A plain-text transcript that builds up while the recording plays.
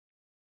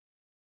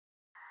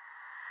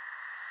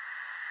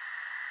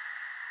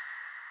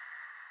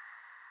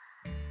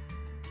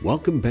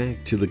Welcome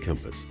back to The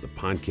Compass, the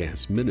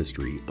podcast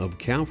ministry of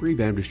Calvary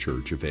Baptist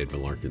Church of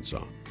Fayetteville,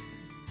 Arkansas.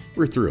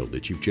 We're thrilled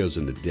that you've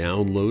chosen to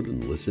download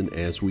and listen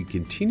as we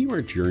continue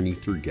our journey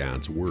through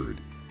God's Word.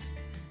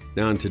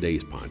 Now, on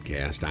today's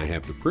podcast, I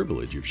have the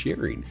privilege of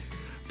sharing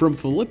from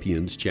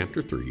Philippians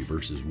chapter 3,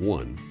 verses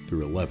 1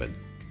 through 11.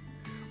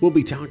 We'll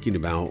be talking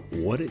about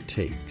what it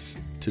takes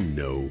to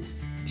know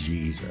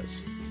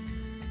Jesus.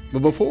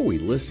 But before we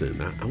listen,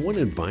 I want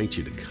to invite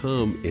you to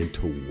come and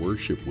to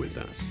worship with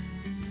us.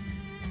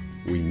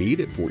 We meet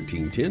at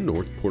 1410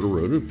 North Porter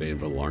Road in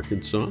Fayetteville,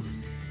 Arkansas,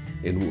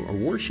 and our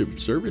worship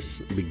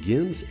service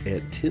begins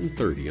at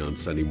 10:30 on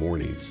Sunday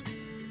mornings.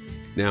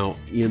 Now,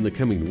 in the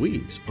coming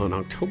weeks, on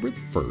October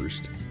the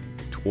 1st,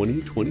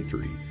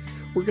 2023,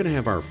 we're going to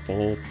have our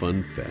Fall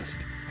Fun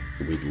Fest,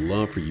 and we'd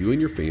love for you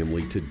and your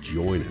family to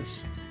join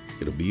us.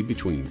 It'll be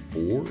between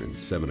 4 and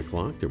 7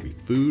 o'clock. There'll be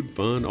food,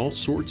 fun, all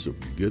sorts of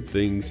good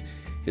things,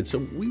 and so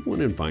we want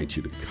to invite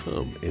you to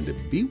come and to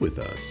be with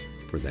us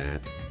for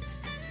that.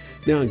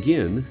 Now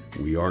again,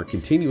 we are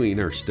continuing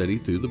our study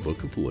through the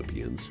book of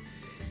Philippians,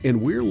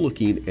 and we're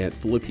looking at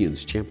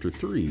Philippians chapter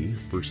 3,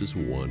 verses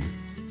 1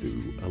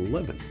 through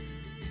 11.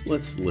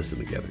 Let's listen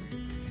together.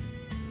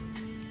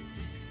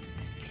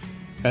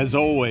 As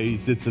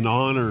always, it's an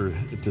honor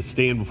to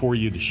stand before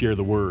you to share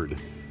the word.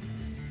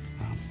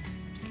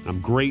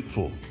 I'm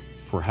grateful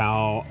for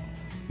how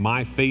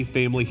my faith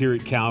family here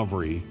at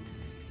Calvary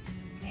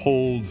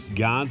holds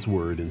God's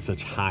word in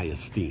such high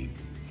esteem.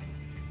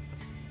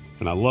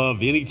 And I love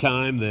any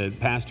time that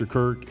Pastor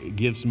Kirk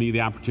gives me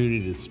the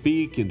opportunity to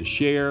speak and to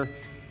share.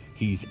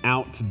 He's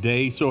out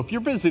today. So if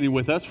you're visiting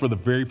with us for the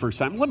very first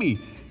time, let me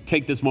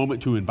take this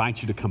moment to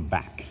invite you to come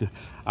back.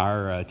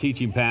 Our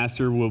teaching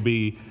pastor will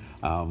be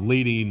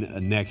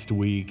leading next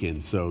week,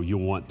 and so you'll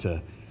want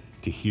to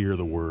hear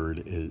the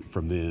word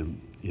from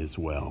them as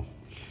well.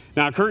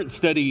 Now, our current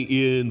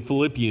study in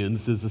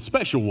Philippians is a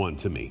special one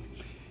to me.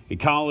 In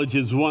college,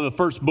 it was one of the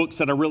first books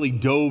that I really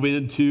dove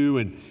into,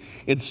 and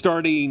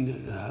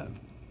starting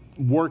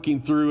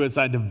working through as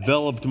I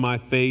developed my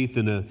faith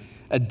in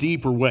a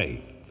deeper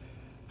way.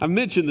 I've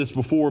mentioned this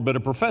before, but a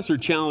professor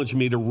challenged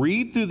me to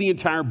read through the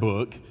entire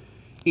book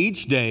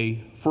each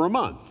day for a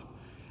month.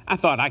 I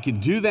thought I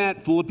could do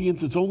that.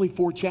 Philippians, it's only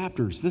 4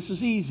 chapters. This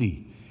is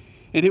easy.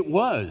 And it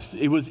was.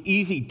 It was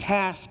easy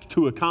task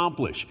to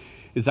accomplish.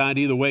 As I'd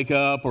either wake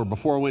up or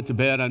before I went to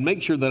bed, I'd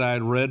make sure that I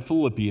had read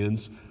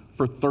Philippians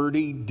for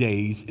 30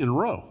 days in a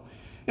row.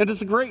 And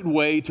it's a great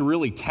way to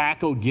really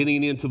tackle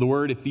getting into the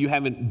Word if you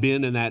haven't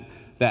been in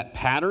that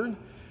pattern.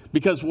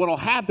 Because what will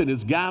happen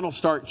is God will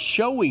start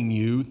showing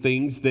you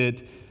things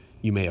that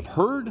you may have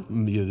heard,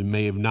 you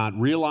may have not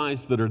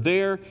realized that are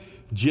there.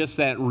 Just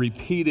that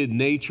repeated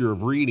nature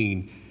of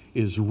reading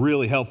is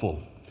really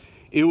helpful.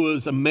 It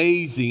was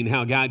amazing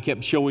how God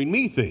kept showing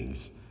me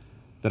things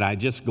that I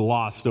just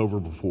glossed over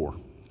before.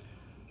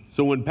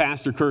 So when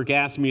Pastor Kirk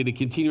asked me to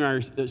continue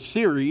our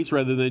series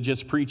rather than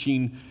just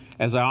preaching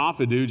as I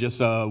often do, just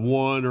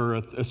one or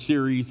a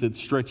series that's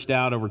stretched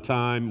out over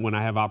time when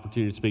I have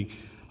opportunity to speak,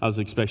 I was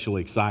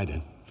especially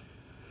excited.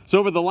 So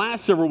over the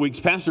last several weeks,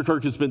 Pastor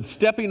Kirk has been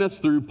stepping us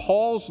through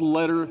Paul's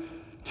letter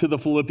to the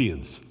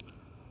Philippians.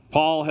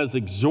 Paul has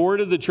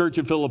exhorted the church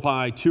of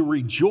Philippi to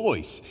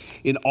rejoice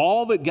in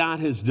all that God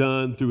has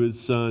done through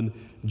his Son,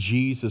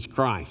 Jesus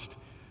Christ.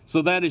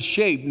 So that has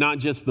shaped not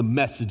just the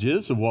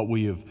messages of what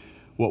we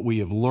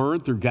have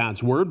learned through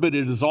God's Word, but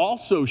it has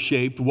also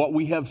shaped what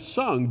we have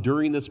sung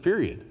during this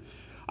period.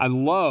 I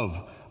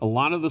love a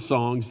lot of the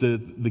songs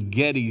that the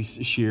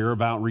Gettys share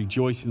about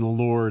rejoicing in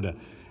the Lord.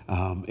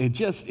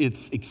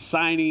 It's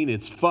exciting,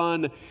 it's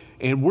fun,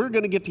 and we're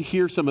going to get to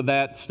hear some of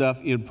that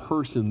stuff in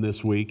person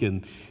this week,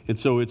 and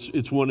so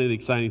it's one of the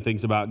exciting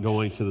things about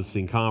going to the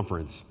Sing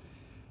Conference.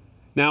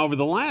 Now, over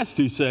the last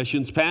 2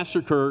 sessions,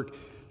 Pastor Kirk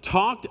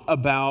talked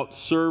about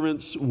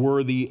servants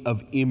worthy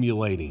of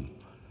emulating.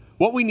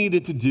 What we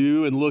needed to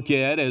do and look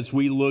at as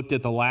we looked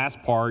at the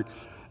last part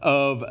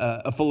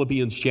of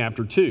Philippians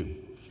chapter 2.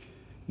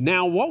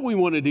 Now, what we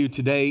want to do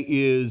today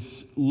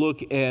is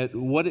look at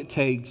what it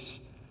takes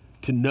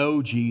to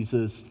know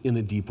Jesus in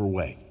a deeper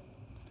way.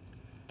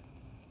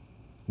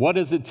 What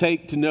does it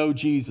take to know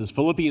Jesus?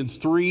 Philippians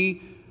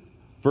 3,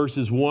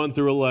 verses 1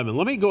 through 11.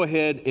 Let me go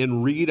ahead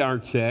and read our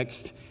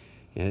text,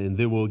 and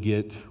then we'll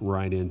get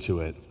right into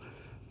it.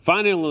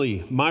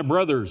 Finally, my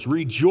brothers,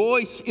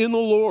 rejoice in the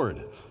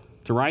Lord.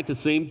 To write the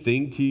same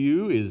thing to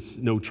you is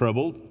no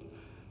trouble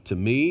to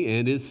me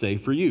and is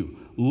safe for you.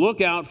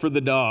 Look out for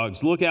the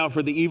dogs. Look out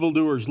for the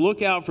evildoers.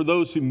 Look out for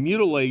those who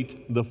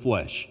mutilate the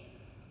flesh.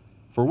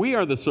 For we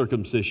are the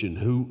circumcision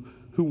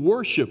who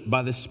worship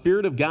by the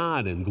Spirit of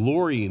God and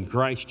glory in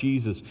Christ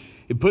Jesus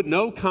and put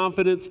no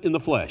confidence in the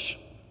flesh.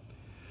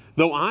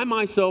 Though I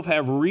myself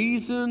have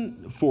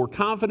reason for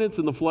confidence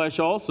in the flesh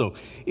also.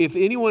 If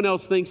anyone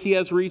else thinks he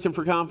has reason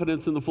for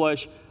confidence in the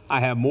flesh,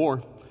 I have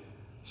more.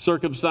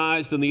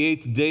 Circumcised on the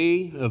 8th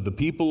day of the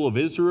people of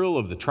Israel,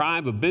 of the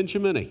tribe of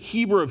Benjamin, a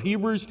Hebrew of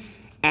Hebrews,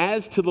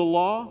 as to the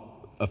law,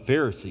 a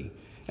Pharisee,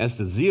 as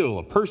to zeal,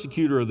 a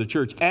persecutor of the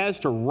church, as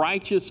to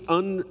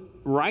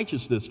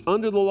righteousness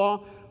under the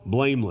law,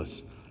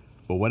 blameless.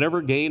 But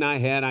whatever gain I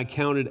had, I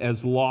counted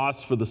as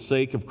loss for the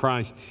sake of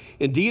Christ.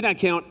 Indeed, I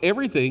count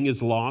everything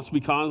as loss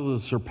because of the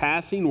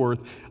surpassing worth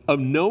of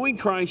knowing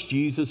Christ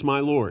Jesus my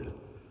Lord.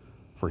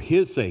 For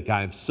his sake,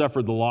 I have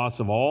suffered the loss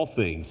of all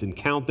things and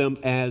count them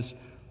as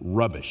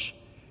rubbish,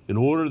 in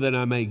order that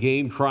I may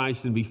gain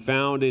Christ and be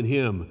found in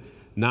him,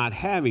 not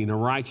having a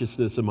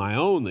righteousness of my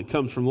own that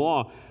comes from the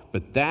law,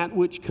 but that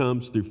which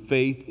comes through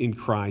faith in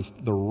Christ,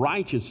 the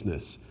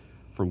righteousness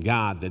from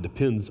God that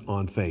depends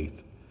on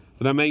faith,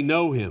 that I may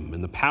know him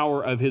and the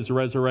power of his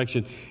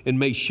resurrection, and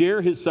may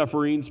share his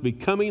sufferings,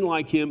 becoming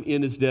like him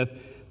in his death,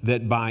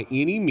 that by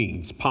any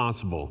means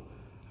possible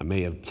I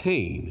may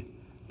obtain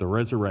the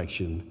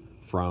resurrection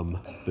from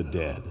the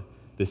dead.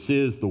 This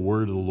is the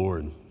word of the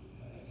Lord.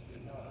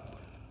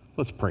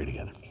 Let's pray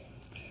together.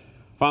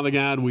 Father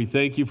God, we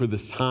thank you for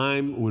this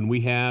time when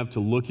we have to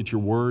look at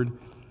your word.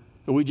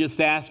 And we just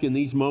ask in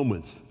these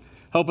moments,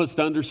 help us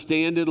to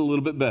understand it a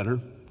little bit better,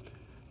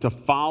 to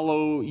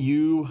follow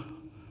you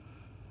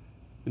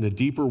in a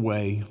deeper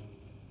way,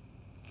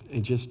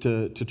 and just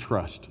to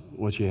trust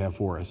what you have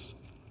for us.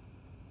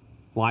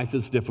 Life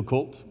is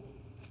difficult.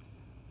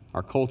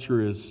 Our culture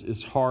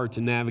is hard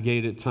to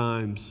navigate at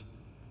times,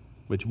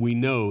 but we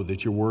know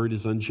that your word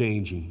is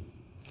unchanging,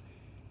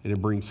 and it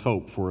brings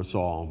hope for us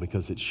all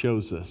because it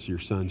shows us your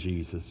son,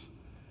 Jesus.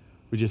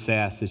 We just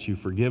ask that you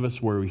forgive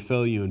us where we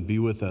fail you and be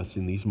with us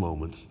in these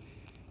moments.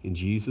 In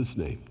Jesus'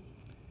 name,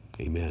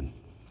 amen.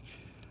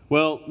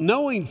 Well,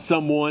 knowing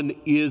someone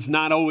is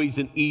not always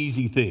an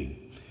easy thing.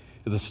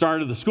 At the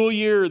start of the school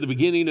year or the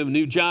beginning of a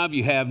new job,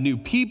 you have new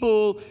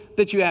people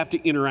that you have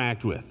to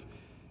interact with.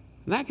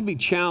 And that can be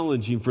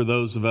challenging for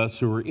those of us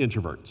who are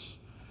introverts.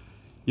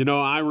 You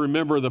know, I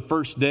remember the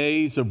first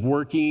days of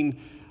working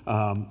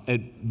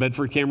at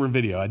Bedford Camera and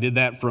Video. I did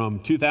that from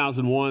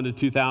 2001 to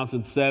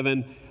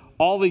 2007.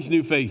 All these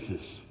new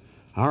faces.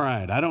 All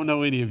right, I don't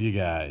know any of you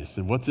guys,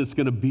 and what's this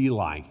going to be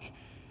like?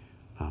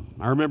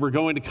 I remember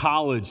going to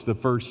college the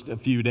first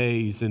few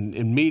days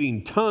and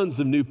meeting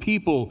tons of new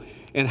people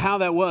and how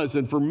that was.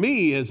 And for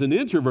me, as an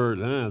introvert,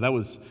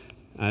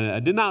 I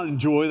did not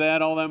enjoy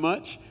that all that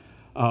much.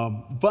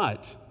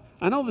 But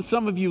I know that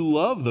some of you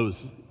love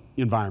those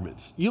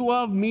environments. You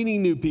love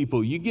meeting new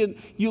people. You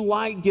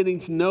like getting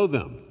to know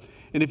them.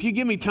 And if you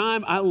give me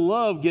time, I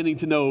love getting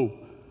to know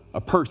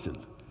a person.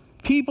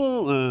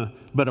 People,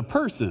 but a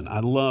person, I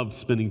love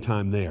spending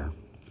time there.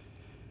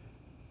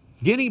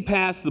 Getting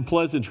past the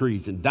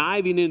pleasantries and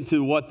diving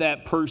into what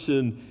that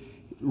person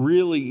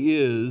really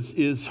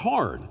is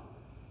hard.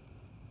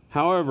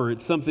 However,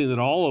 it's something that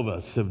all of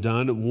us have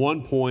done at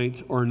one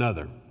point or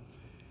another.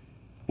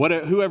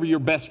 Whoever your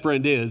best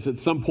friend is, at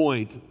some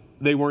point,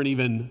 they weren't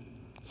even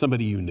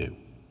somebody you knew.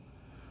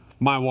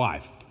 My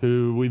wife,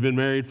 who we've been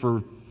married for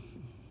a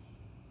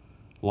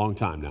long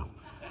time now.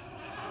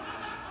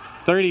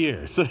 30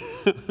 years.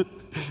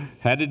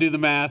 Had to do the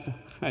math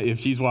if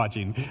she's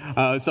watching.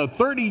 So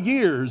 30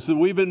 years that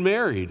we've been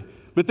married.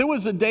 But there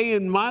was a day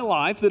in my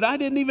life that I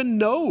didn't even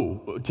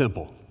know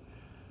Temple.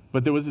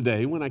 But there was a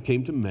day when I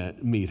came to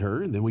meet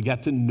her, and then we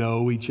got to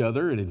know each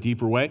other in a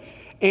deeper way.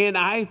 And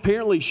I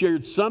apparently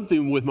shared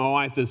something with my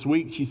wife this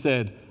week. She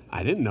said,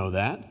 I didn't know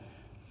that.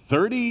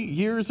 30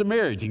 years of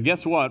marriage. And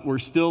guess what? We're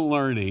still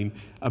learning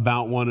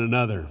about one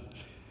another.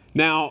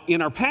 Now,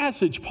 in our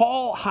passage,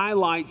 Paul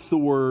highlights the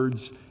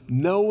words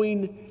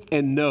knowing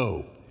and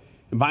know.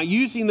 And by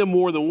using them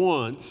more than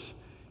once,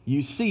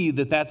 you see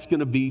that that's going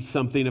to be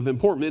something of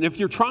importance. And if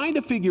you're trying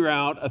to figure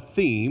out a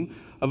theme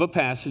of a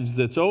passage,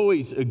 that's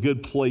always a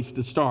good place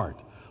to start.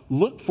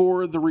 Look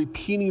for the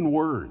repeating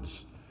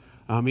words.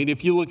 I mean,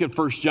 if you look at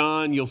 1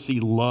 John, you'll see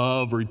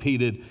love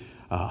repeated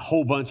a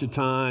whole bunch of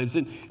times.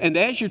 And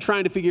as you're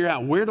trying to figure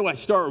out, where do I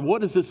start?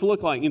 What does this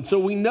look like? And so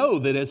we know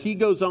that as he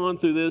goes on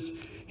through this,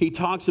 he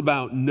talks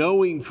about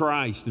knowing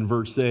Christ in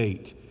verse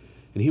 8.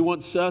 And he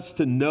wants us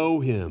to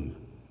know him.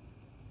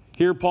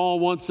 Here, Paul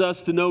wants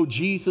us to know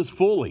Jesus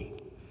fully.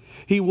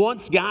 He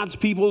wants God's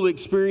people to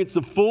experience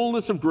the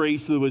fullness of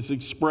grace that was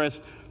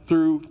expressed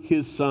through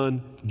his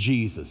son,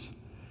 Jesus.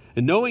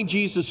 And knowing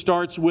Jesus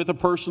starts with a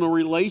personal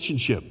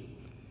relationship.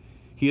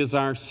 He is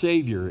our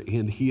Savior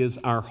and he is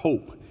our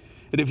hope.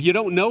 And if you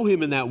don't know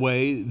him in that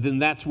way, then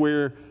that's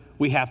where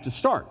we have to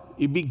start.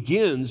 It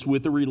begins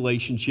with a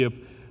relationship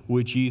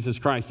with Jesus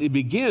Christ. It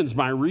begins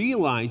by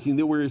realizing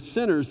that we're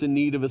sinners in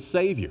need of a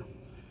Savior.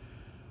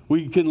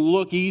 We can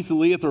look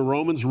easily at the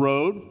Romans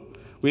road.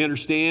 We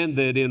understand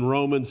that in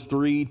Romans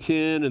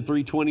 3:10 and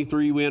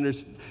 3:23, we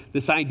understand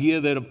this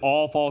idea that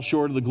all fall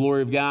short of the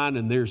glory of God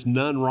and there's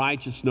none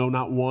righteous, no,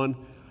 not one.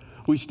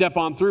 We step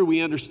on through,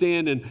 we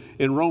understand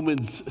in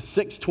Romans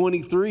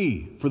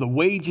 6:23, for the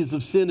wages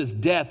of sin is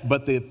death,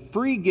 but the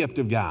free gift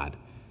of God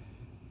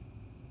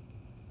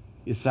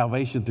is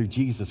salvation through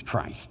Jesus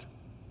Christ.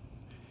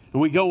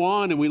 And we go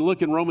on and we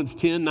look in Romans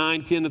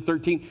 10:9, 10, and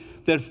 13,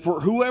 that for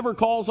whoever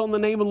calls on the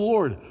name of the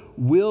Lord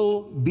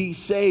will be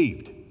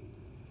saved.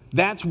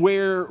 That's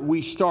where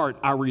we start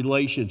our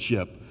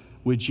relationship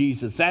with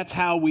Jesus. That's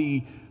how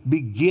we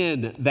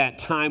begin that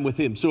time with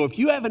him. So if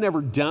you haven't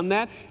ever done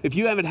that, if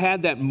you haven't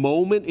had that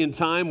moment in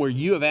time where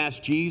you have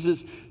asked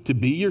Jesus to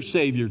be your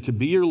Savior, to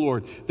be your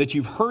Lord, that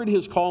you've heard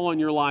his call on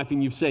your life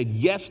and you've said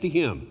yes to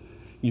him,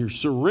 you've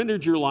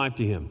surrendered your life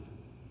to him,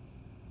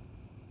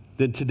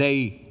 then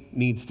today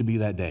needs to be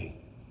that day.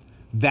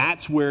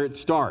 That's where it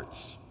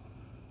starts.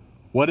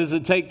 What does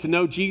it take to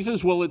know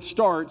Jesus? Well, it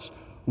starts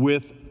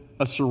with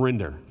a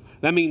surrender.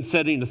 That means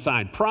setting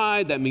aside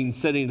pride. That means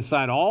setting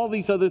aside all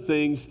these other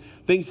things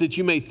that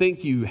you may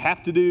think you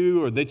have to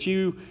do or that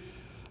you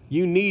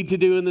need to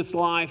do in this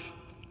life.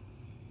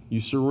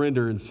 You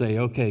surrender and say,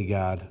 okay,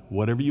 God,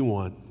 whatever you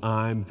want,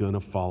 I'm going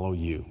to follow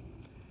you.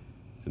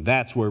 And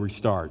that's where we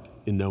start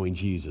in knowing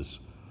Jesus.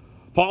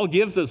 Paul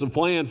gives us a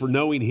plan for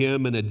knowing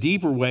him in a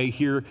deeper way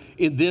here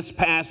in this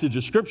passage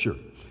of Scripture.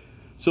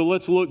 So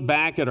let's look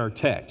back at our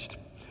text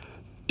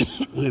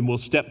and we'll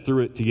step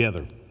through it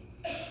together.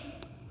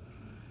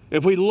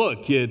 If we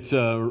look at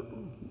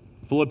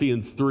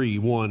Philippians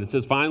 3:1, it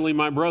says, finally,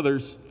 my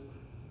brothers,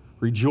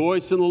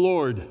 rejoice in the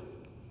Lord.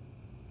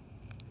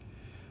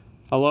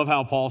 I love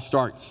how Paul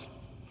starts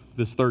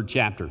this third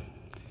chapter.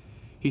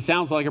 He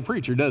sounds like a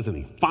preacher, doesn't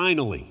he?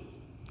 Finally.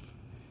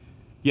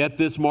 Yet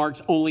this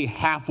marks only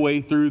halfway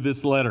through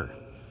this letter.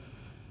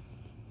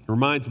 It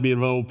reminds me of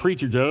an old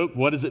preacher joke.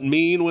 What does it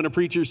mean when a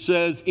preacher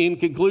says in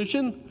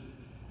conclusion?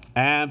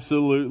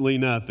 Absolutely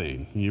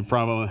nothing. You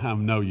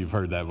probably know you've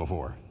heard that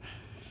before.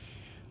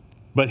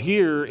 But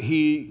here,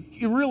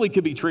 it really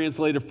could be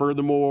translated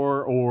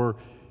furthermore or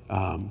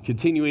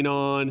continuing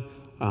on.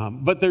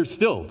 But there's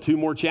still 2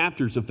 more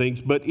chapters of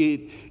things. But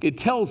it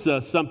tells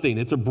us something.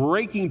 It's a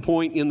breaking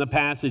point in the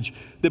passage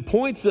that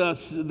points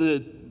us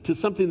to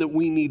something that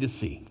we need to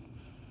see.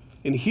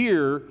 And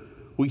here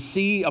we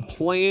see a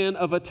plan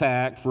of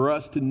attack for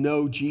us to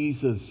know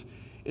Jesus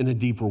in a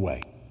deeper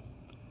way.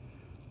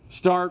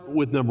 Start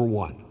with number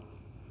 1.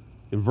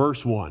 In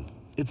verse 1,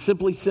 it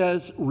simply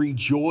says,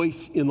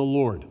 rejoice in the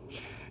Lord.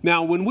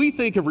 Now, when we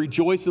think of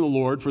rejoice in the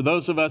Lord, for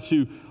those of us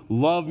who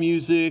love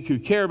music, who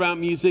care about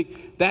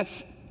music,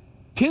 that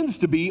tends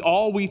to be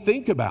all we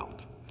think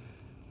about.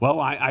 Well,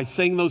 I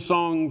sing those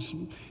songs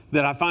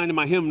that I find in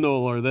my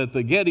hymnal or that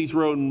the Gettys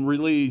wrote and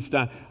released.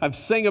 I've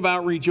sang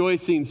about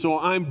rejoicing, so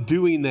I'm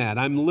doing that.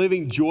 I'm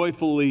living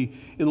joyfully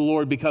in the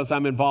Lord because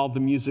I'm involved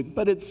in music.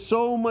 But it's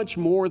so much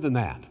more than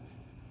that.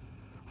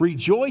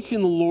 Rejoicing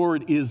in the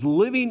Lord is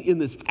living in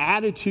this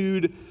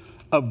attitude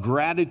of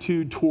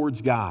gratitude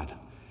towards God,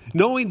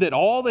 knowing that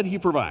all that he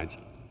provides,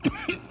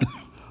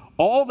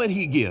 all that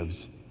he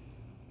gives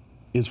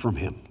is from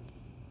him.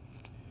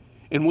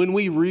 And when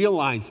we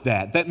realize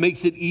that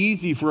makes it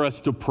easy for us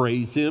to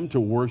praise him, to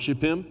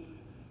worship him.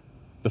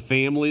 The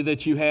family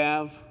that you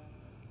have,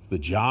 the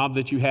job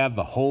that you have,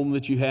 the home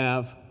that you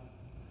have,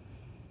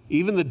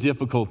 even the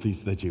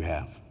difficulties that you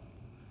have,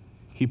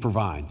 he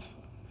provides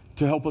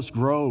to help us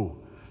grow,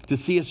 to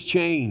see us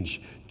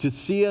change, to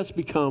see us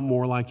become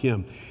more like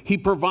him. He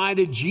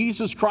provided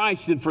Jesus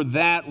Christ, and for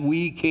that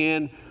we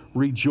can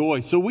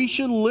rejoice. So we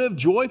should live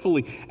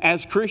joyfully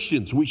as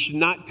Christians. We should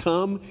not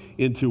come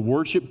into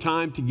worship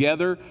time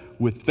together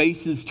with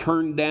faces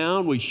turned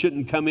down. We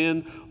shouldn't come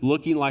in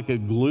looking like a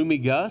gloomy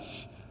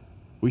Gus.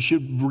 We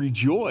should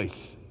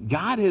rejoice.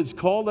 God has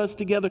called us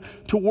together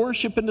to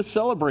worship and to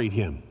celebrate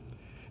him.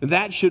 And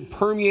that should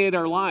permeate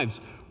our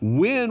lives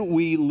when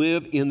we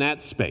live in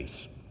that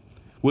space.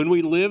 When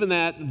we live in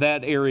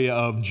that area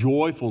of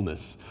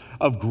joyfulness,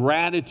 of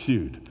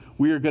gratitude,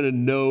 we are going to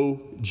know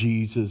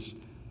Jesus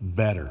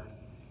better.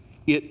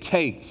 It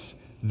takes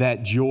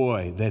that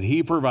joy that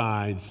he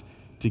provides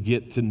to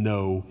get to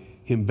know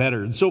him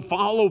better. And so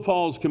follow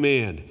Paul's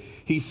command.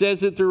 He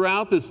says it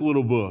throughout this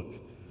little book.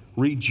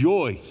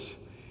 Rejoice.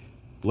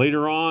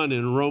 Later on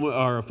in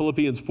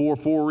Philippians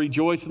 4:4,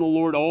 rejoice in the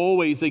Lord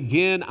always.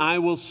 Again, I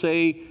will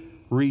say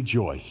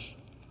rejoice.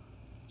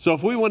 So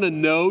if we want to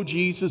know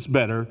Jesus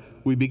better,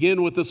 we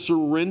begin with the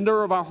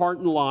surrender of our heart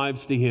and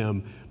lives to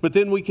him, but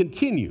then we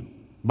continue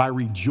by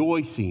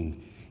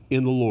rejoicing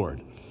in the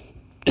Lord.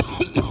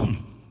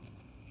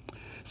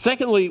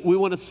 Secondly, we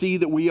want to see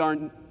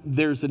that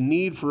there's a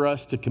need for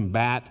us to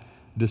combat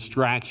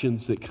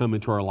distractions that come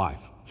into our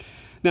life.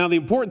 Now, the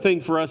important thing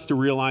for us to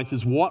realize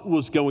is what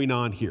was going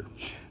on here.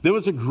 There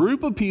was a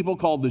group of people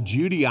called the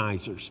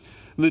Judaizers.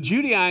 The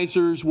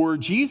Judaizers were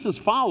Jesus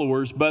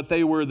followers, but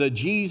they were the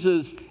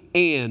Jesus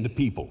and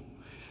people.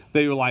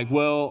 They were like,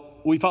 well,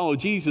 we follow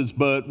Jesus,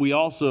 but we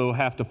also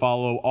have to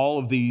follow all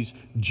of these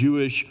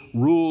Jewish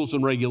rules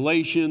and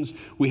regulations.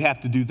 We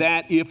have to do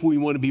that if we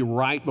want to be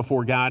right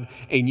before God,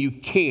 and you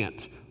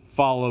can't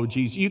follow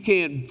Jesus. You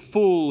can't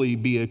fully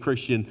be a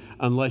Christian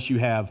unless you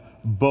have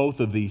both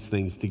of these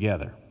things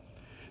together.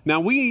 Now,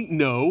 we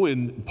know,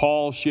 and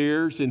Paul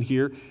shares in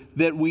here,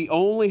 that we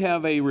only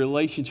have a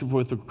relationship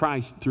with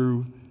Christ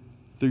through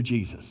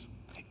Jesus.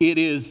 He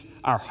is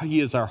our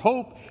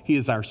hope. He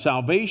is our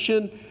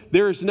salvation.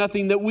 There is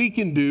nothing that we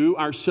can do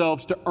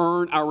ourselves to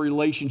earn our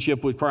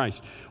relationship with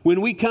Christ. When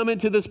we come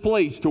into this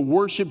place to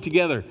worship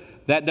together,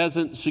 that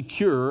doesn't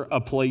secure a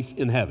place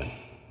in heaven.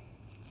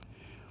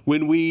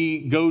 when we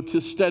go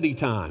to study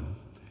time,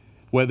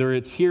 whether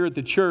it's here at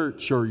the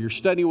church or you're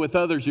studying with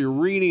others, or you're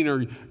reading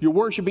or you're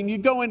worshiping, you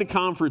go into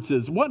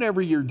conferences,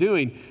 whatever you're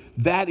doing,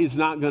 that is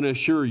not going to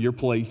assure your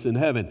place in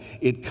heaven.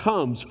 It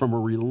comes from a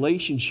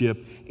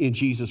relationship in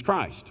Jesus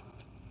Christ.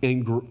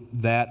 And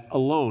that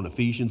alone,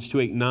 Ephesians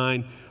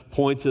 2:8-9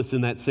 points us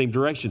in that same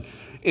direction.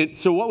 And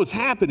so what was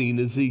happening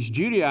is these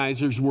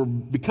Judaizers were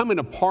becoming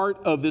a part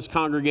of this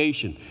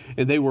congregation,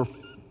 and they were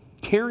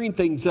tearing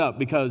things up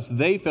because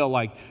they felt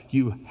like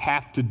you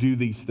have to do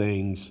these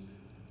things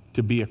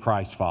to be a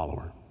Christ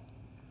follower.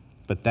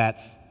 But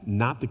that's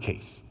not the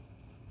case.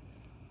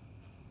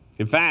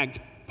 In fact,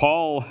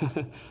 Paul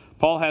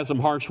has some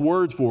harsh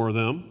words for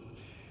them.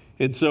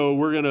 And so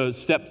we're going to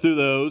step through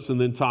those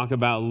and then talk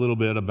about a little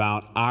bit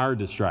about our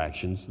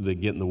distractions that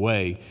get in the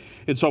way.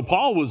 And so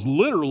Paul was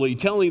literally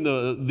telling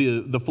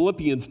the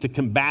Philippians to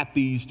combat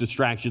these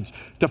distractions,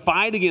 to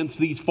fight against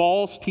these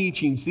false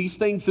teachings, these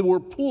things that were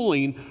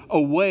pulling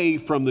away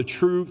from the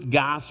true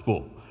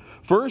gospel.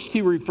 First,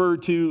 he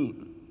referred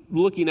to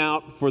looking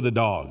out for the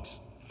dogs.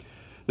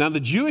 Now, the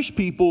Jewish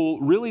people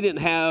really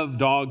didn't have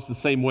dogs the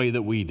same way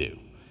that we do.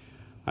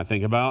 I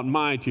think about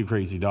my two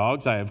crazy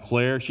dogs. I have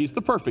Claire, she's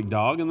the perfect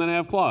dog, and then I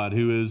have Claude,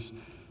 who is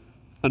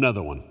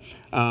another one.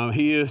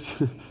 He is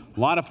a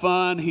lot of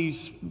fun,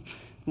 he's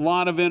a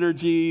lot of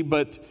energy,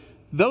 but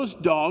those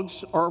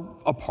dogs are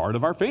a part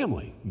of our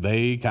family.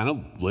 They kind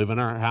of live in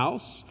our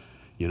house.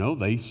 You know,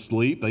 they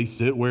sleep, they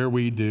sit where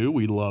we do.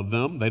 We love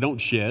them. They don't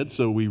shed,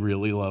 so we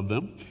really love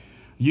them.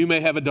 You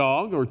may have a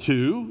dog or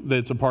two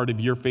that's a part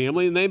of your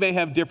family, and they may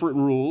have different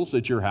rules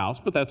at your house,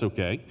 but that's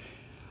okay.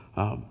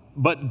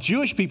 But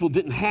Jewish people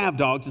didn't have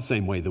dogs the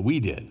same way that we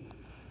did.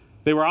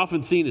 They were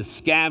often seen as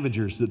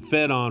scavengers that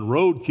fed on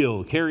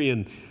roadkill,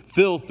 carrying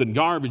filth and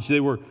garbage. They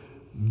were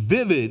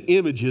vivid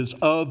images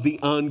of the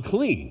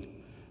unclean.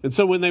 And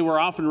so when they were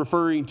often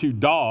referring to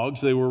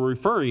dogs, they were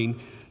referring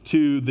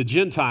to the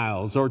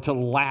Gentiles or to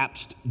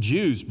lapsed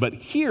Jews. But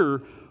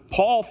here,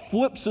 Paul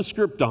flips the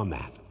script on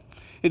that.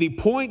 And he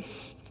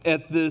points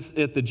at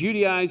the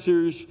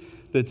Judaizers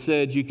that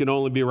said you can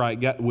only be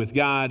right with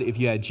God if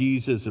you had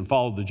Jesus and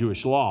followed the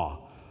Jewish law.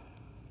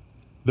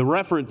 The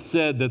reference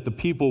said that the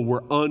people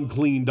were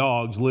unclean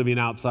dogs living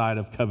outside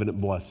of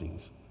covenant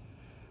blessings,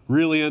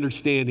 really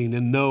understanding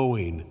and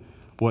knowing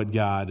what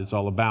God is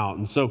all about.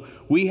 And so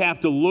we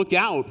have to look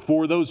out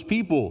for those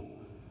people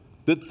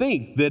that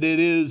think that it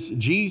is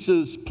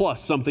Jesus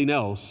plus something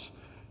else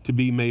to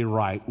be made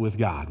right with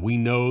God. We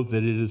know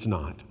that it is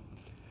not.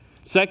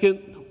 Second,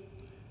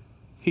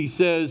 he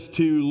says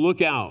to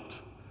look out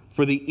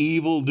for the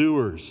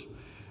evildoers.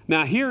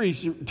 Now here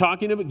he's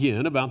talking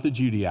again about the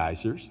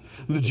Judaizers.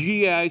 The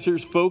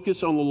Judaizers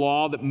focus on the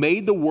law that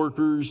made the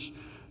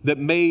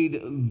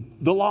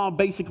law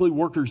basically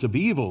workers of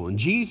evil. And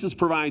Jesus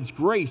provides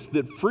grace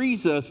that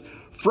frees us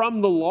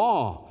from the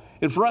law.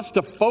 And for us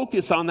to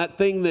focus on that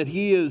thing that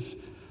he's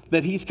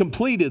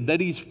completed, that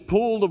he's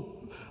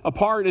pulled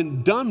apart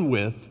and done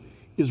with,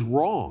 is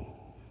wrong.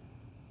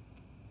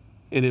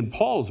 And in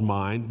Paul's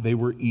mind, they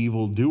were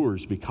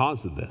evildoers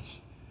because of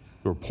this.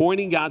 They were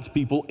pointing God's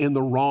people in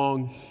the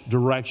wrong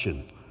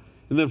direction.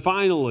 And then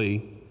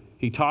finally,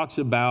 he talks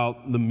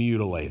about the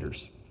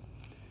mutilators.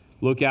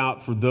 Look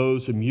out for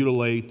those who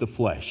mutilate the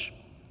flesh.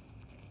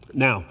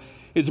 Now,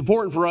 it's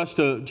important for us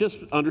to just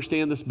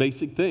understand this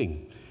basic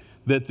thing,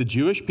 that the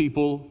Jewish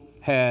people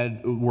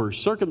were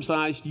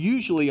circumcised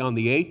usually on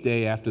the 8th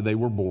day after they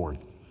were born.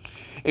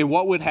 And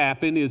what would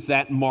happen is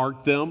that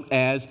marked them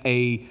as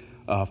a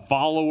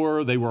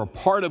follower. They were a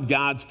part of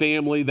God's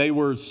family. They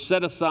were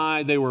set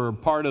aside. They were a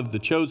part of the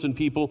chosen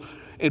people.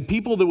 And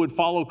people that would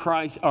follow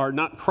Christ, or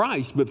not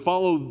Christ, but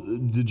follow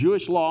the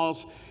Jewish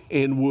laws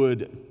and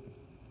would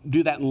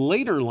do that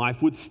later in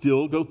life would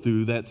still go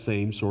through that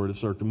same sort of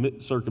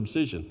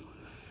circumcision.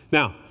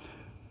 Now,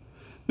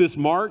 this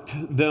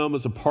marked them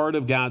as a part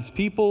of God's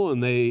people,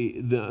 and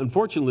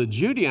unfortunately, the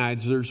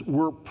Judaizers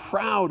were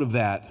proud of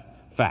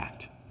that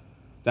fact.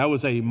 That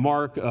was a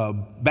mark, a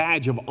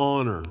badge of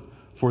honor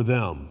for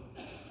them.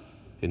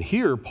 And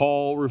here,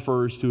 Paul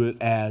refers to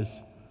it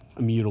as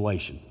a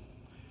mutilation.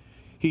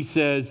 He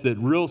says that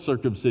real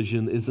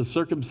circumcision is a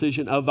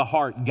circumcision of the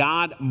heart.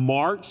 God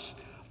marks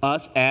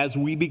us as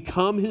we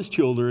become his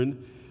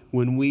children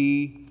when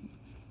we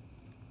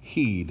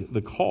heed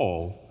the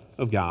call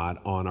of God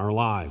on our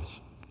lives.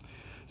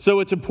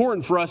 So it's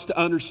important for us to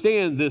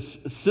understand this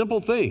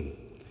simple thing,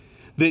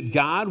 that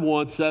God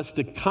wants us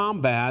to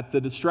combat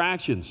the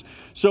distractions.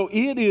 So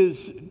it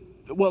is,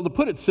 well, to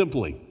put it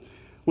simply,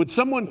 when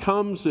someone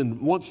comes and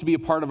wants to be a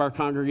part of our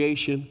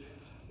congregation,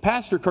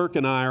 Pastor Kirk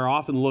and I are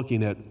often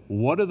looking at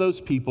what do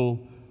those people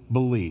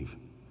believe.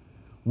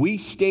 We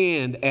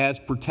stand as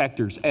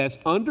protectors, as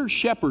under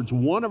shepherds.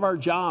 One of our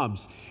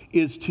jobs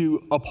is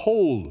to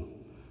uphold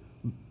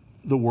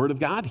the Word of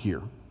God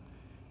here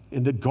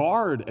and to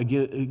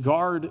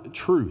guard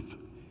truth.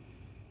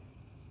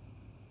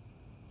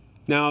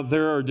 Now,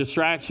 there are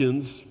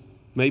distractions.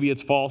 Maybe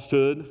it's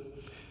falsehood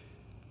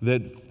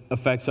that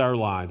affects our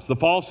lives. The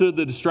falsehood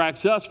that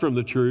distracts us from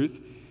the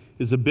truth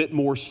is a bit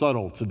more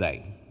subtle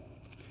today.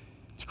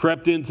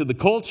 crept into the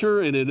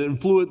culture and it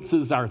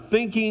influences our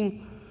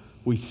thinking.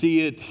 We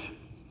see it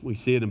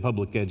in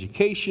public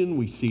education.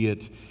 We see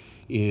it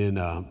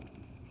in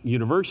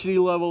university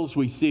levels.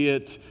 We see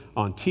it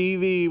on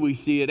TV. We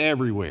see it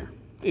everywhere.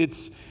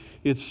 It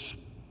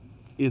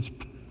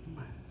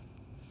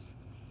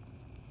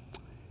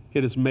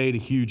has made a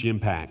huge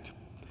impact.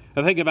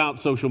 I think about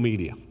social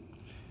media.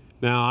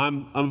 Now,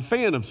 I'm a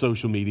fan of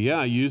social media.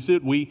 I use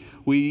it.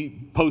 We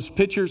post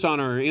pictures on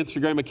our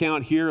Instagram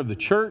account here of the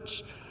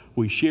church.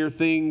 We share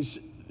things,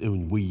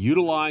 and we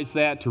utilize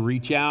that to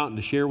reach out and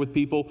to share with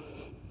people.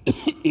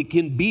 It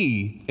can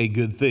be a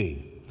good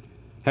thing.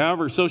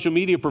 However, social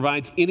media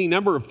provides any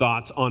number of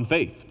thoughts on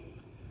faith.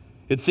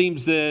 It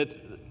seems that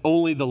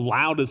only the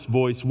loudest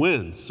voice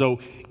wins.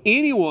 So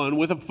anyone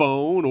with a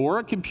phone or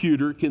a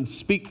computer can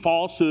speak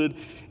falsehood,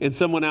 and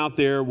someone out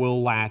there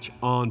will latch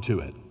onto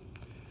it.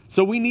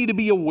 So we need to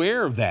be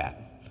aware of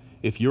that.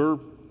 They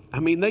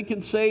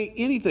can say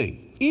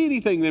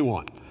anything they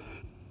want.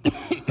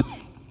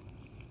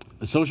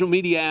 The social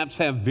media apps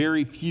have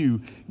very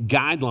few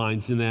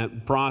guidelines in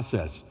that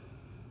process.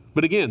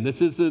 But again,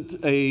 this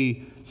isn't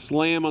a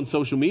slam on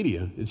social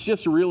media. It's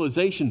just a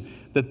realization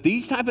that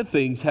these type of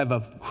things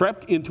have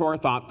crept into our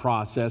thought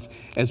process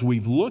as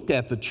we've looked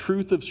at the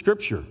truth of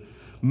Scripture.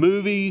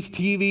 Movies,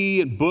 TV,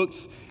 and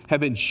books have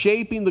been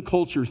shaping the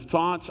culture's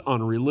thoughts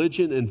on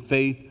religion and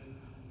faith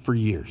for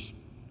years.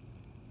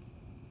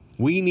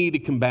 We need to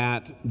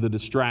combat the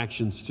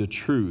distractions to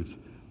truth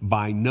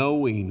by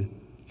knowing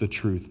the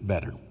truth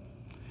better.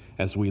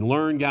 As we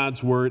learn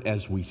God's word,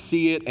 as we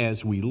see it,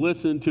 as we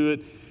listen to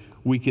it,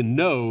 we can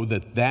know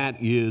that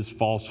that is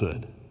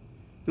falsehood.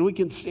 And we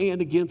can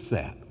stand against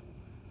that.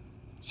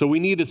 So we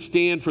need to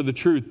stand for the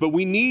truth, but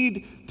we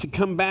need to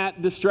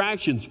combat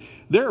distractions.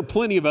 There are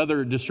plenty of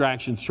other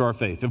distractions to our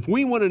faith. If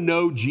we want to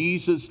know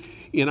Jesus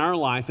in our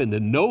life and to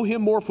know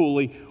him more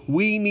fully,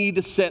 we need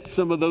to set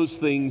some of those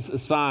things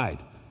aside.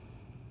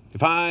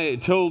 If I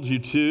told you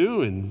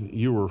to, and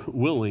you were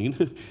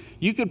willing,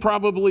 you could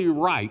probably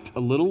write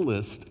a little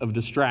list of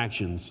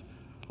distractions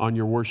on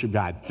your worship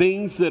guide.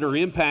 Things that are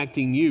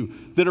impacting you,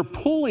 that are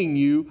pulling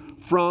you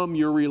from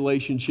your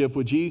relationship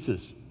with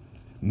Jesus.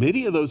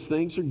 Many of those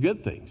things are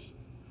good things.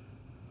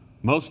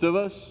 Most of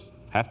us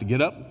have to get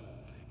up,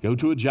 go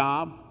to a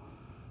job,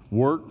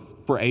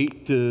 work for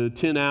 8 to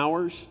 10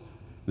 hours.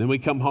 Then we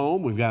come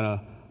home, we've got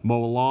to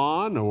mow a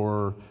lawn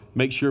or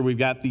make sure we've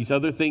got these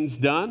other things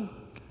done.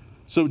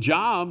 So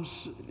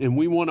jobs, and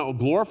we want to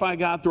glorify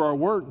God through our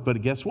work, but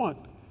guess what?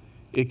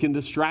 It can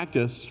distract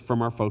us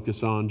from our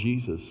focus on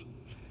Jesus.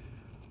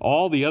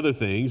 All the other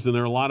things, and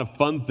there are a lot of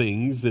fun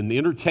things and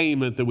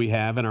entertainment that we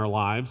have in our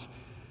lives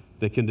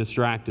that can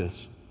distract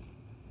us.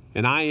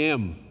 And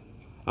I'm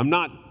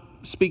not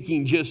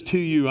speaking just to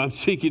you, I'm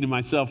speaking to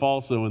myself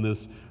also in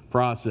this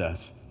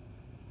process.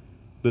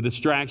 The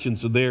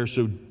distractions are there,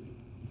 so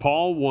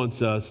Paul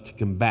wants us to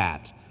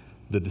combat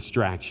the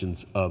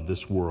distractions of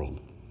this world.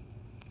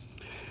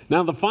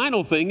 Now, the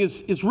final thing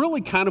is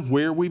really kind of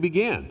where we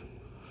began.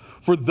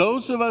 For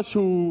those of us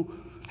who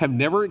have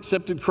never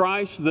accepted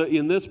Christ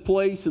in this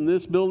place, in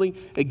this building,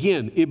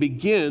 again, it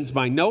begins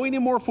by knowing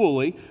him more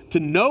fully. To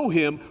know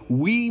him,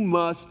 we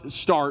must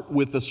start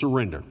with a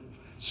surrender.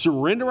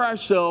 Surrender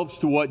ourselves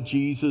to what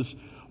Jesus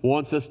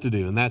wants us to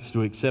do, and that's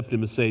to accept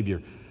him as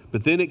Savior.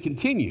 But then it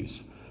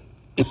continues.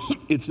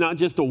 It's not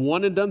just a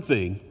one and done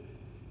thing.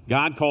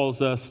 God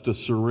calls us to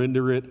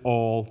surrender it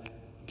all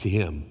to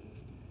him.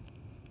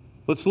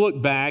 Let's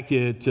look back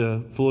at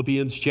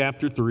Philippians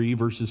chapter 3,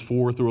 verses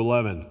 4 through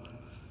 11.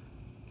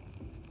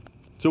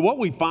 So what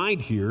we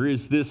find here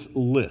is this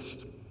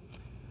list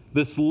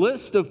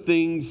of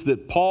things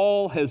that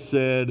Paul has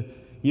said,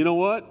 you know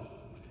what?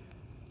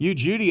 You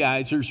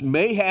Judaizers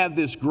may have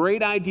this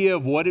great idea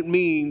of what it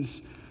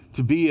means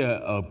to be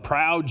a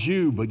proud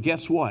Jew, but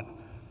guess what?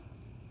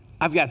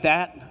 I've got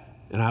that,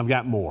 and I've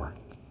got more.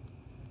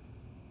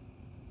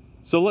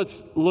 So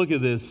let's look at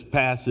this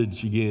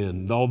passage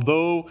again.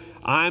 Although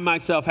I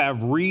myself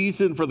have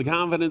reason for the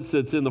confidence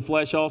that's in the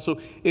flesh also,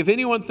 if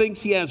anyone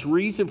thinks he has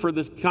reason for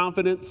this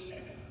confidence,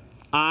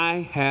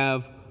 I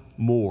have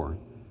more.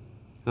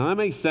 Now that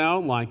may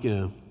sound like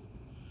a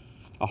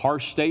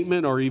harsh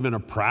statement or even a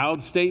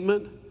proud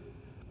statement,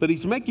 but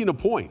he's making a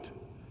point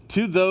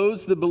to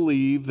those that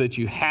believe that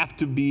you have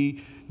to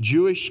be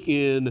Jewish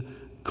in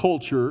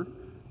culture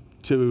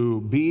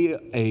to be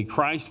a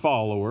Christ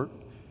follower.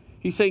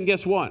 He's saying,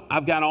 guess what?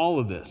 I've got all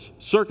of this.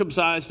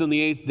 Circumcised on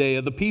the 8th day,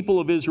 of the people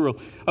of Israel,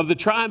 of the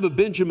tribe of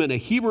Benjamin, a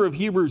Hebrew of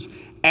Hebrews,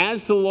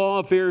 as to the law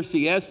of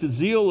Pharisee, as to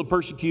zeal, a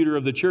persecutor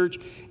of the church,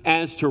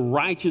 as to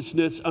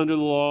righteousness under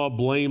the law,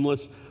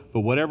 blameless. But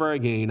whatever I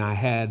gain,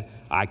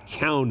 I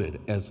counted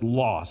as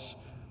loss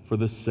for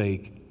the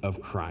sake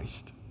of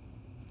Christ.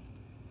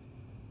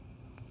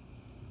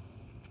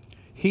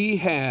 He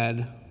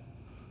had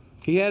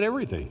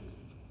everything.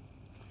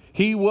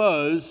 He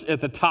was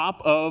at the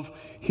top of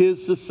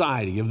his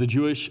society, of the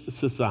Jewish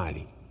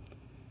society.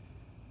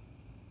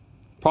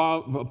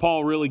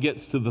 Paul really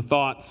gets to the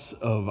thoughts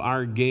of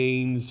our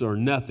gains or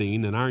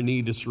nothing and our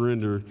need to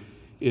surrender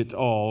it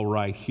all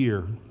right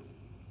here.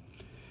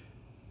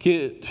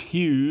 Kent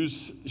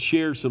Hughes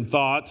shares some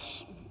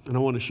thoughts, and I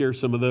want to share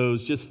some of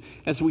those just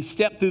as we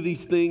step through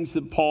these things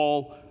that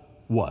Paul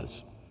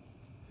was.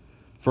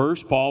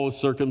 First, Paul was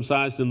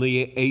circumcised on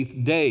the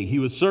 8th day. He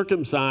was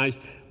circumcised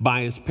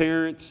by his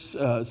parents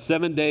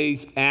 7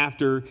 days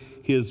after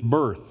his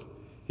birth,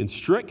 in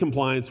strict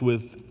compliance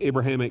with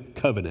Abrahamic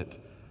covenant.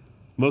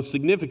 Most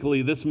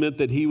significantly, this meant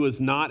that he was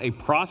not a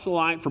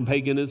proselyte from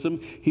paganism.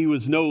 He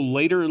was no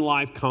later in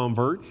life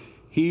convert.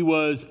 He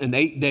was an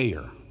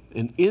 8-dayer,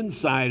 an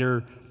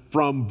insider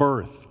from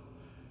birth.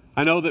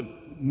 I know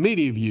that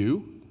many of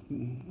you,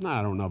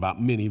 I don't know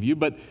about many of you,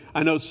 but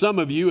I know some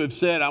of you have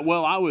said,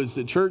 well, I was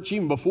at church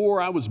even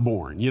before I was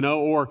born,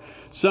 or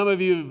some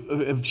of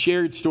you have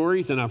shared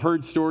stories, and I've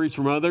heard stories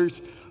from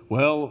others.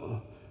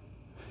 Well,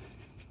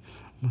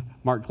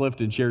 Mark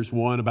Clifton shares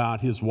one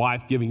about his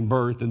wife giving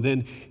birth, and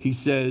then he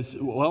says,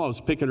 well, I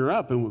was picking her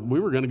up, and we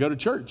were going to go to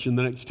church in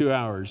the next 2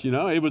 hours.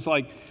 It was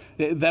like,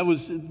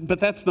 but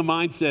that's the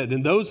mindset,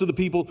 and those are the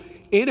people,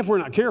 and if we're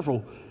not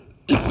careful,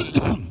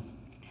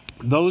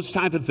 those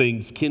type of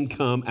things can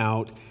come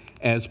out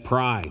as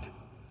pride.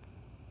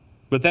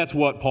 But that's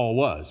what Paul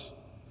was.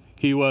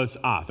 He was,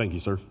 thank you,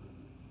 sir.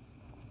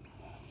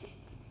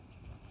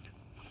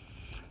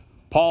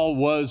 Paul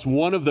was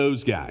one of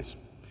those guys.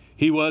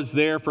 He was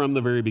there from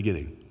the very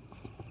beginning.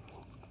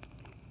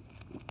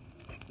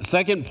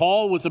 Second,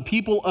 Paul was a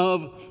people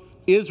of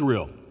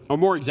Israel, or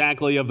more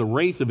exactly, of the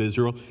race of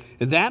Israel.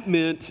 And that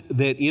meant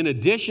that in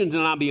addition to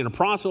not being a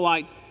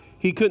proselyte,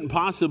 he couldn't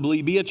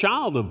possibly be a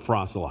child of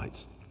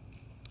proselytes.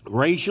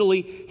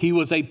 Racially, he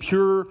was a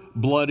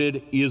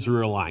pure-blooded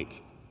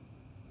Israelite.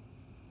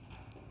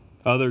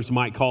 Others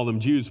might call them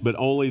Jews, but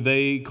only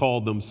they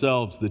called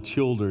themselves the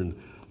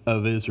children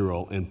of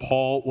Israel. And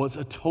Paul was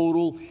a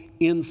total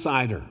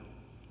insider.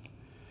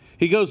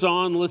 He goes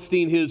on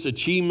listing his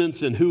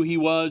achievements and who he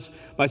was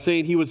by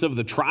saying he was of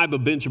the tribe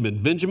of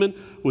Benjamin. Benjamin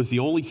was the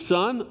only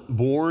son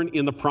born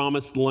in the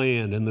promised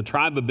land, and the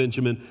tribe of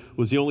Benjamin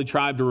was the only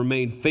tribe to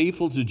remain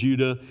faithful to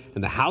Judah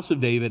and the house of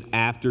David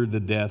after the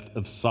death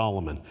of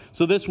Solomon.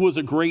 So this was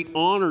a great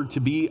honor to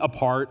be a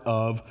part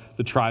of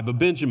the tribe of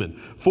Benjamin.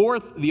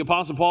 Fourth, the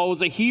Apostle Paul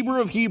was a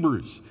Hebrew of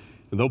Hebrews.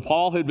 And though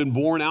Paul had been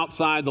born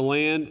outside the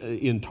land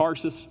in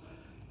Tarsus,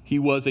 he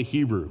was a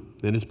Hebrew,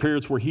 and his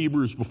parents were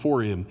Hebrews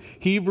before him.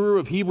 Hebrew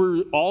of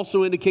Hebrew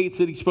also indicates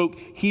that he spoke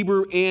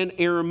Hebrew and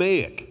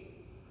Aramaic.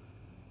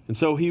 And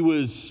so he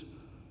was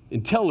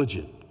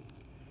intelligent.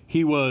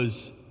 He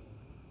was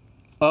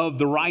of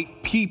the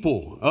right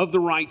people, of the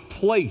right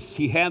place.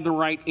 He had the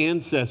right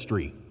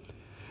ancestry.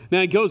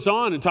 Now he goes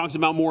on and talks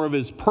about more of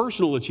his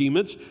personal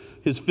achievements.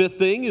 His fifth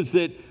thing is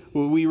that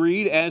we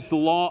read as the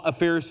law of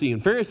Pharisee.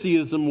 And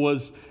Phariseeism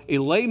was a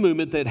lay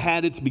movement that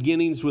had its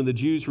beginnings when the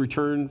Jews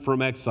returned from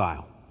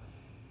exile.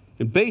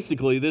 And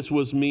basically, this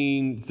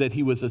mean that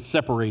he was a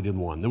separated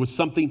one. There was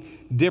something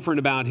different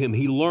about him.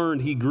 He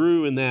learned, he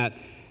grew in that.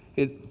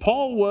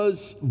 Paul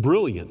was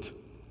brilliant.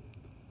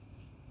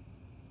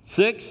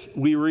 Sixth,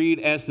 we read,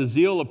 as the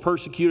zeal of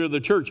persecutor of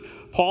the church.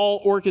 Paul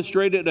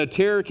orchestrated a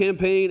terror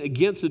campaign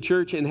against the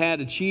church and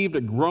had achieved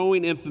a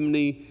growing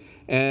infamy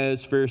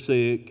as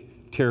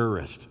Pharisaic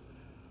terrorist.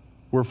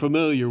 We're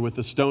familiar with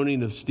the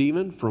stoning of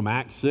Stephen from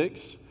Acts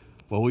 6.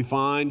 Well, we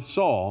find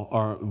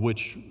Saul,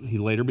 which he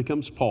later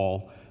becomes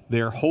Paul,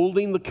 there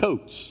holding the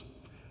coats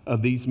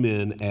of these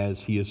men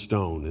as he is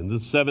stoned. And the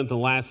seventh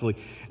and lastly,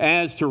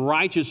 as to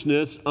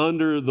righteousness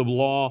under the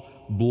law,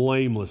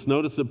 blameless.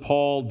 Notice that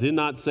Paul did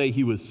not say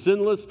he was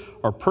sinless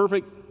or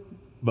perfect,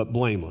 but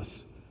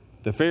blameless.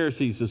 The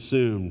Pharisees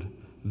assumed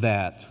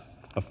that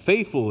of a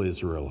faithful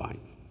Israelite.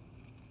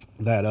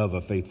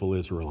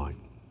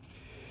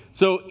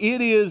 So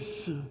it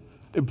is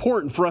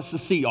important for us to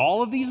see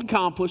all of these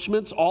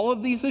accomplishments, all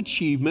of these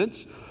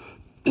achievements,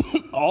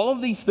 all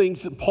of these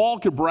things that Paul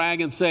could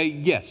brag and say,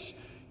 yes,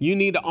 you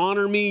need to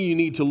honor me, you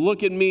need to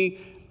look at me.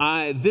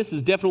 This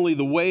is definitely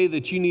the way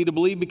that you need to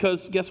believe,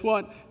 because guess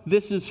what?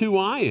 This is who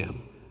I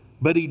am.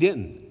 But he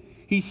didn't.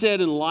 He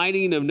said in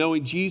lighting of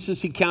knowing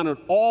Jesus, he counted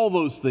all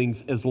those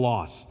things as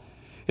loss.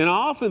 And I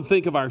often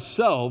think of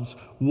ourselves,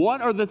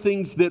 what are the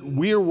things that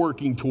we're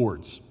working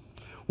towards?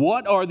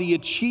 What are the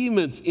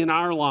achievements in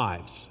our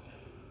lives?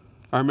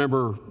 I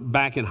remember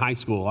back in high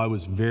school, I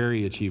was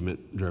very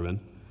achievement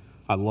driven.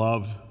 I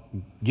loved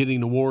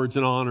getting awards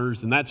and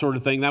honors and that sort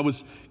of thing. That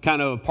was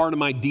kind of a part of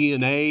my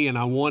DNA, and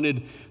I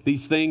wanted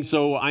these things.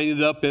 So I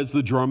ended up as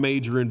the drum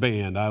major in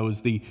band. I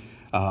was the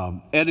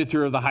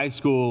editor of the high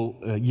school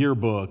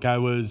yearbook. I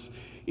was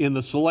in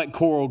the select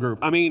choral group.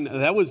 And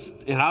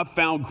I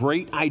found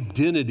great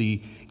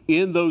identity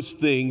in those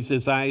things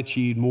as I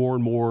achieved more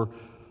and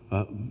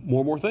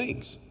more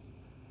things.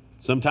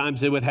 Sometimes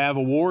they would have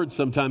awards,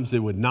 sometimes they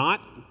would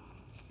not.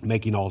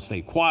 Making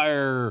all-state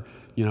choir,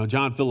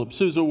 John Philip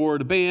Sousa Award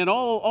to band,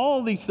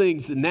 all these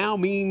things that now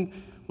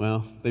mean,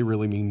 well, they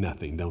really mean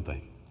nothing, don't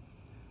they?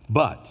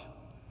 But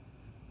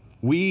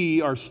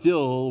we are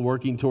still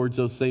working towards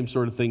those same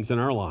sort of things in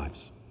our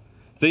lives.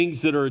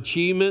 Things that are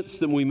achievements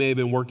that we may have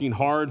been working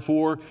hard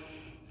for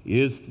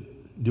is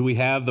Do we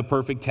have the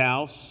perfect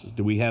house?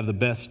 Do we have the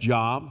best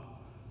job?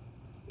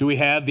 Do we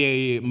have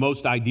the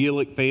most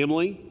idyllic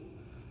family?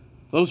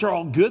 Those are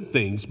all good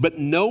things, but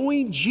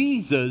knowing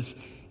Jesus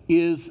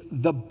is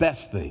the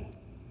best thing.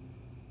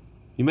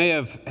 You may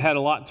have had a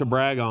lot to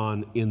brag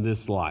on in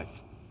this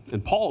life,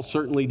 and Paul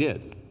certainly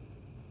did.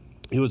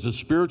 He was a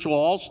spiritual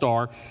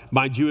all-star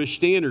by Jewish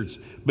standards,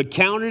 but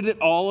counted it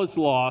all as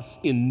loss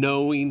in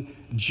knowing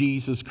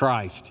Jesus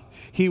Christ.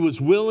 He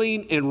was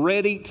willing and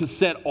ready to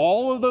set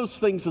all of those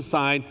things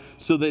aside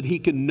so that he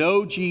could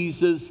know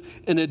Jesus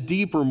in a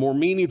deeper, more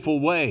meaningful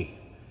way.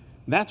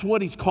 That's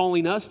what he's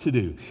calling us to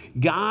do.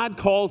 God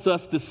calls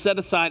us to set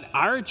aside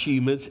our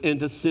achievements and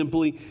to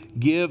simply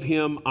give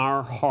him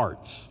our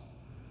hearts.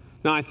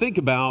 Now, I think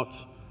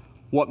about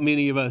what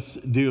many of us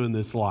do in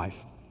this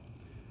life.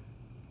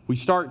 We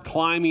start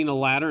climbing a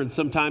ladder, and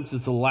sometimes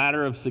it's a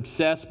ladder of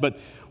success, but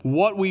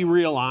what we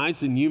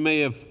realize, and you may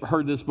have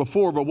heard this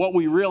before, but what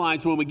we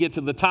realize when we get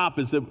to the top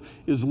is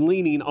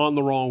leaning on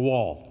the wrong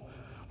wall.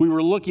 We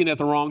were looking at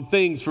the wrong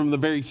things from the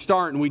very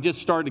start, and we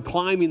just started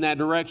climbing that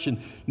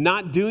direction,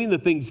 not doing the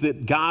things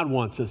that God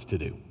wants us to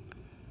do,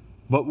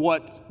 but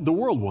what the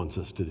world wants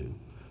us to do.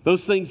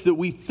 Those things that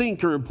we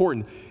think are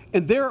important.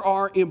 And there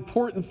are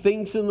important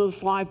things in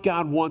this life.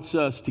 God wants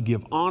us to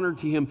give honor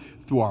to him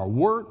through our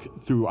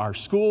work, through our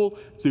school,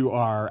 through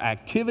our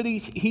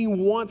activities. He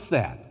wants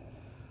that.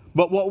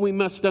 But what we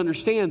must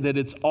understand that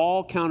it's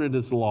all counted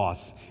as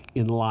loss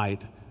in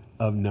light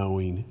of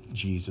knowing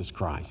Jesus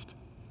Christ.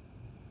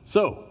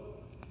 So,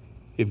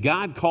 if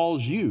God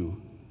calls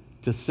you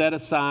to set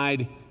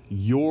aside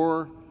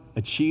your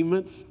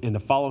achievements and to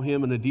follow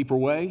him in a deeper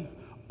way,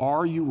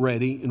 are you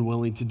ready and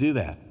willing to do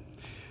that?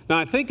 Now,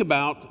 I think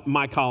about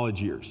my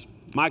college years.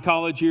 My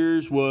college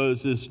years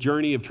was this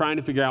journey of trying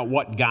to figure out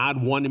what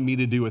God wanted me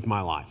to do with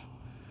my life.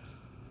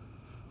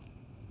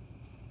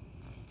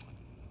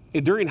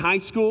 And during high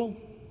school,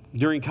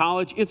 during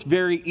college, it's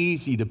very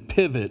easy to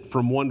pivot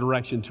from one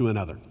direction to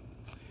another.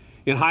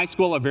 In high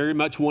school, I very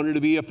much wanted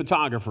to be a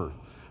photographer.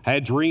 I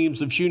had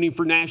dreams of shooting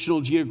for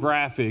National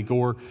Geographic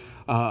or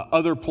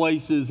other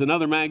places and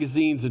other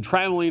magazines and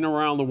traveling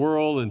around the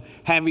world and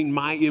having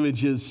my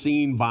images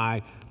seen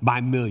by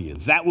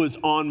millions. That was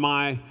on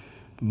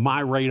my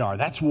radar.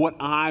 That's what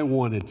I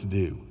wanted to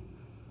do.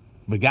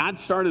 But God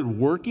started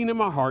working in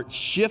my heart,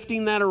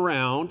 shifting that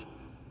around.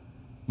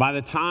 By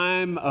the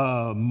time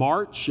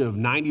March of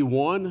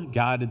 91,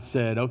 God had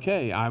said,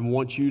 okay, I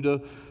want you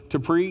to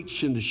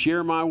preach and to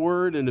share my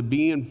word and to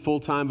be in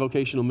full-time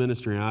vocational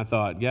ministry. And I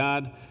thought,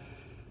 God,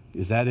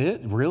 is that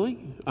it? Really?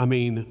 I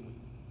mean,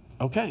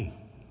 okay.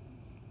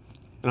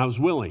 And I was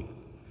willing.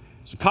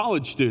 As a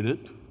college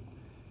student,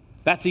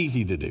 that's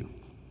easy to do.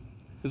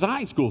 As a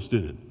high school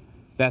student,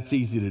 that's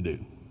easy to do.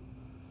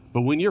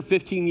 But when you're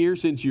 15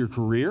 years into your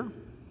career,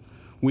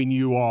 when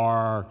you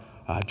are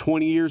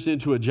 20 years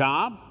into a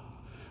job,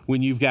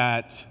 when you've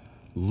got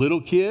little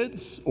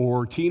kids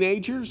or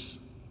teenagers,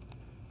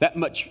 that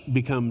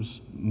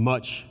becomes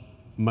much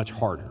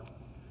harder.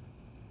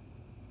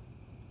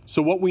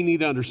 So what we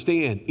need to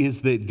understand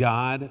is that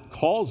God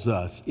calls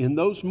us in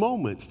those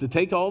moments to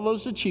take all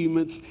those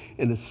achievements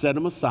and to set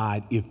them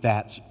aside if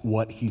that's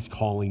what he's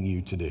calling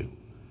you to do.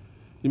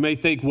 You may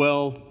think,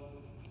 well,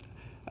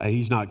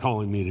 he's not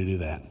calling me to do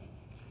that.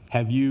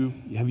 Have you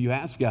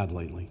asked God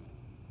lately?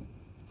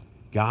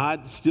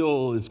 God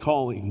still is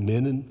calling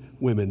men and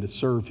women to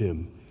serve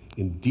him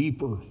in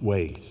deeper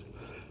ways.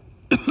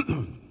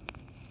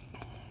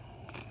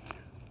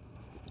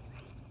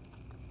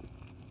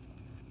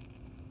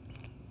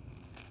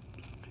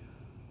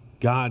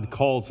 God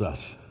calls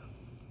us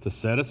to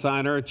set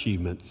aside our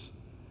achievements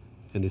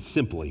and to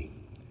simply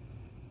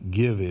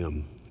give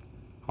him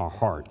our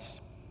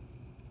hearts.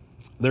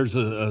 There's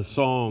a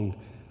song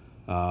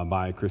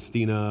by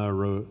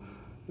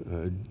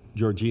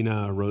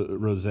Georgina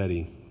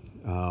Rossetti.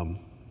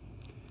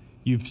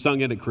 You've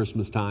sung it at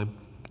Christmas time.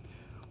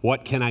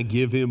 What can I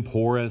give him,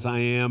 poor as I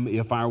am?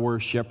 If I were a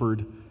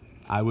shepherd,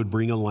 I would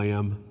bring a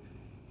lamb.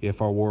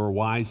 If I were a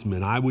wise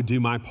man, I would do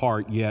my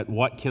part. Yet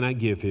what can I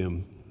give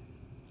him?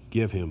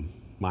 Give him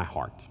my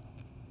heart.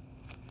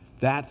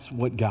 That's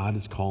what God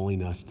is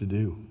calling us to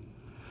do.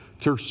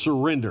 To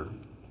surrender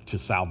to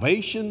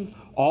salvation,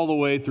 all the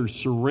way through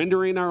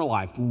surrendering our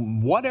life,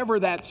 whatever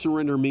that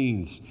surrender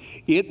means.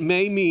 It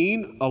may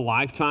mean a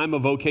lifetime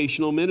of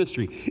vocational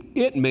ministry.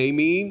 It may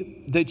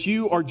mean that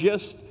you are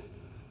just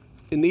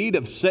in need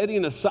of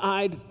setting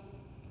aside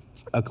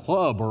a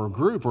club or a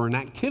group or an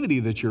activity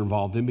that you're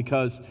involved in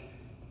because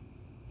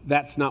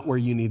that's not where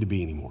you need to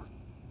be anymore.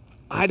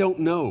 I don't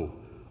know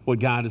what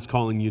God is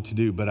calling you to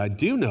do, but I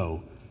do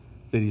know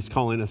that he's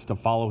calling us to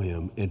follow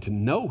him and to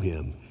know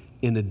him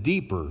in a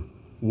deeper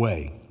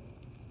way.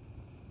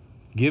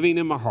 Giving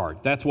him a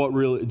heart. That's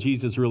what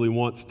Jesus really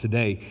wants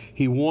today.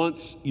 He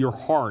wants your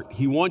heart.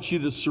 He wants you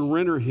to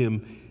surrender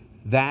him.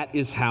 That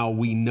is how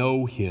we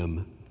know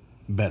him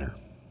better.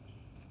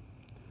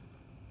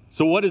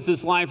 So what is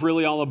this life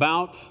really all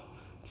about?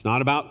 It's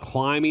not about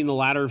climbing the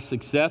ladder of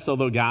success,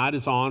 although God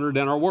is honored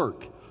in our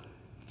work.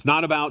 It's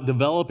not about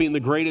developing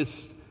the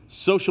greatest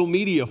social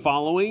media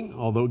following,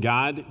 although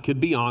God could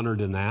be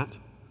honored in that.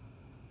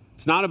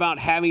 It's not about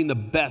having the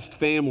best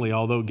family,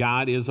 although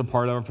God is a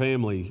part of our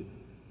family.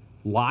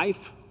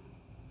 Life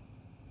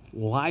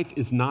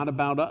is not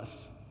about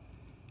us.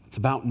 It's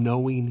about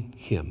knowing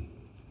Him.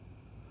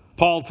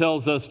 Paul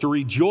tells us to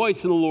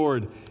rejoice in the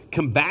Lord,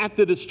 combat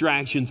the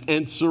distractions,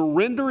 and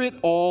surrender it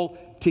all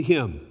to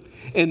Him.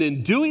 And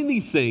in doing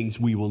these things,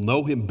 we will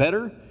know Him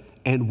better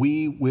and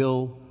we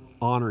will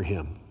honor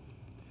Him.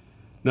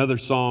 Another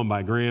song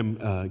by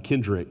Graham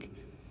Kendrick.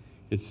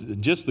 It's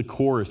just the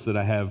chorus that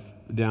I have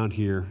down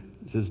here.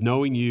 It says,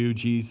 knowing you,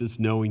 Jesus,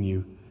 knowing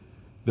you,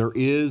 there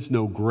is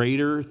no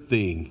greater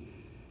thing.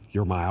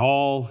 You're my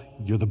all,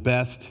 you're the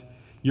best.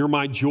 You're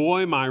my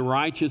joy, my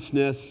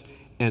righteousness,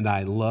 and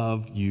I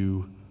love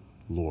you,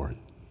 Lord.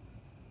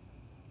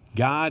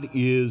 God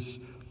is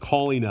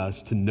calling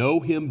us to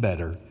know Him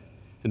better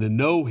and to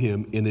know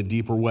Him in a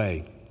deeper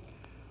way.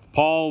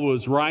 Paul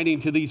was writing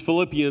to these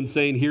Philippians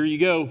saying, here you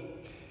go.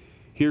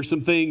 Here's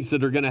some things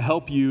that are going to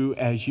help you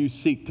as you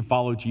seek to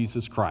follow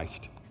Jesus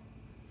Christ.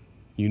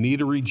 You need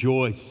to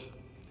rejoice.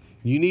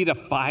 You need to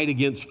fight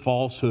against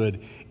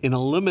falsehood and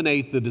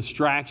eliminate the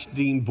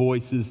distracting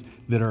voices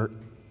that are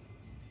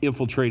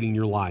infiltrating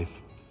your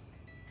life.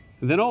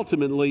 And then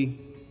ultimately,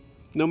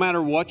 no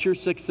matter what your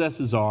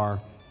successes are,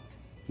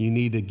 you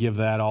need to give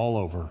that all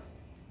over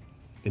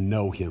and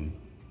know Him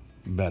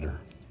better.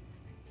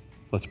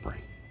 Let's pray.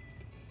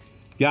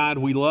 God,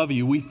 we love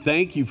you. We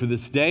thank you for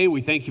this day.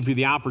 We thank you for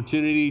the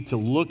opportunity to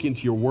look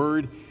into your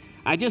word.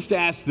 I just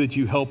ask that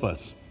you help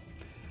us.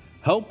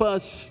 Help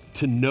us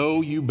to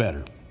know you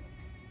better,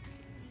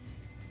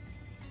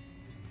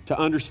 to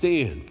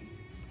understand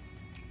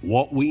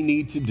what we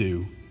need to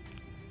do,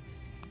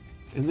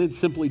 and then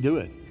simply do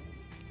it.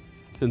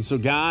 And so,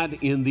 God,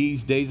 in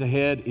these days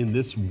ahead, in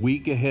this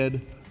week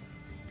ahead,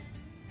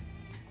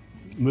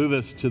 move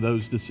us to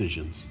those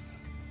decisions.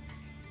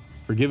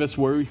 Forgive us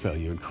where we fail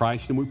you. In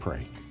Christ, and we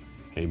pray.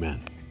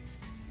 Amen.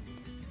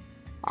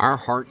 Our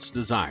heart's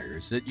desire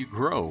is that you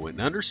grow and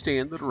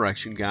understand the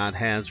direction God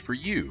has for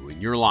you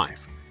in your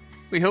life.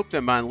 We hope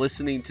that by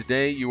listening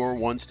today, you are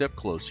one step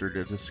closer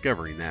to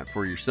discovering that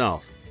for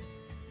yourself.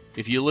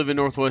 If you live in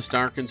Northwest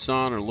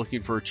Arkansas and are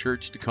looking for a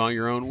church to call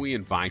your own, we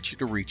invite you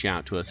to reach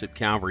out to us at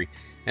Calvary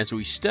as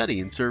we study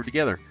and serve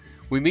together.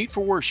 We meet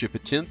for worship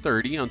at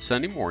 10:30 on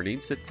Sunday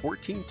mornings at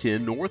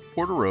 1410 North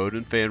Porter Road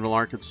in Fayetteville,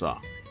 Arkansas.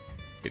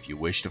 If you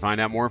wish to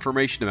find out more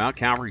information about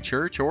Calvary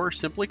Church or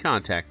simply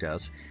contact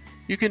us,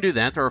 you can do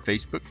that through our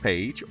Facebook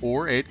page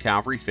or at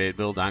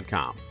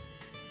calvaryfayetteville.com.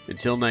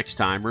 Until next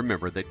time,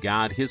 remember that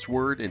God, His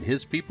Word, and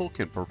His people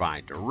can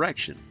provide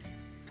direction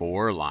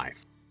for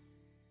life.